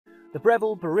The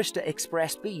Breville Barista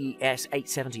Express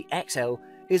BES870XL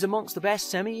is amongst the best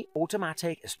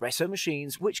semi-automatic espresso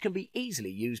machines which can be easily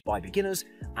used by beginners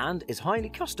and is highly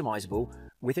customizable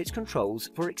with its controls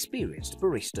for experienced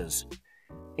baristas.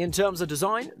 In terms of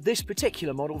design, this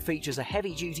particular model features a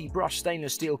heavy-duty brushed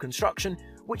stainless steel construction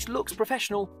which looks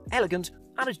professional, elegant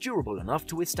and is durable enough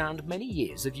to withstand many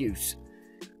years of use.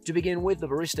 To begin with, the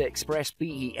Barista Express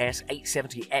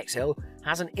BES870XL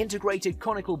has an integrated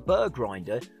conical burr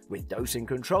grinder with dosing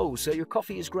controls so your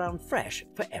coffee is ground fresh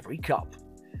for every cup.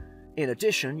 In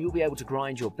addition, you'll be able to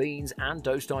grind your beans and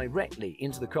dose directly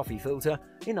into the coffee filter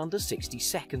in under 60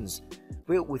 seconds.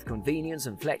 Built with convenience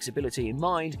and flexibility in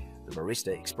mind, the Barista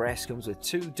Express comes with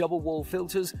two double-wall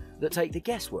filters that take the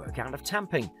guesswork out of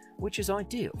tamping, which is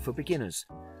ideal for beginners.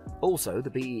 Also, the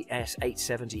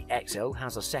BES870XL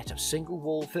has a set of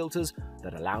single-wall filters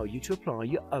that allow you to apply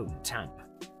your own tamp.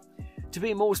 To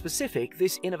be more specific,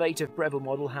 this innovative Breville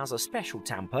model has a special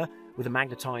tamper with a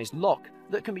magnetized lock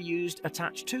that can be used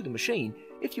attached to the machine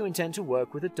if you intend to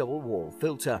work with a double-wall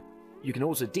filter. You can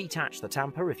also detach the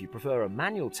tamper if you prefer a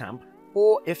manual tamp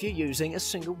or if you're using a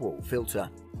single-wall filter.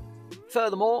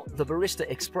 Furthermore, the Barista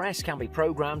Express can be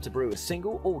programmed to brew a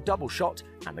single or double shot,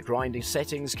 and the grinding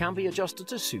settings can be adjusted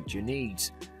to suit your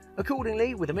needs.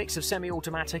 Accordingly, with a mix of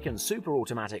semi-automatic and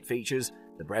super-automatic features,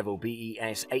 the Breville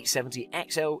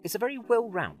BES870XL is a very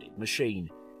well-rounded machine.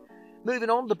 Moving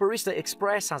on, the Barista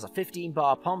Express has a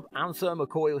 15-bar pump and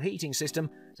thermocoil heating system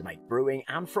to make brewing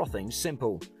and frothing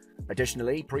simple.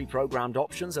 Additionally, pre-programmed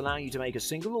options allow you to make a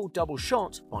single or double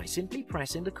shot by simply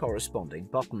pressing the corresponding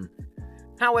button.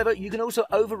 However, you can also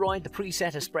override the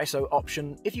preset espresso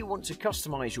option if you want to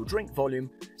customize your drink volume.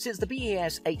 Since the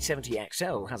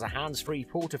BES870XL has a hands-free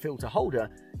portafilter holder,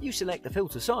 you select the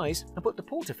filter size and put the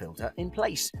portafilter in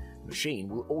place. The machine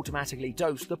will automatically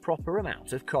dose the proper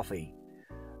amount of coffee.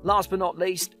 Last but not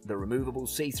least, the removable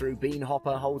see-through bean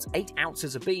hopper holds 8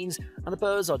 ounces of beans and the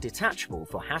burrs are detachable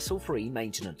for hassle-free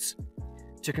maintenance.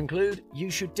 To conclude, you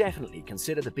should definitely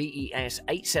consider the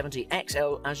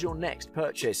BES870XL as your next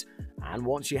purchase, and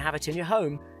once you have it in your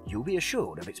home, you'll be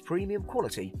assured of its premium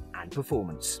quality and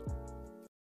performance.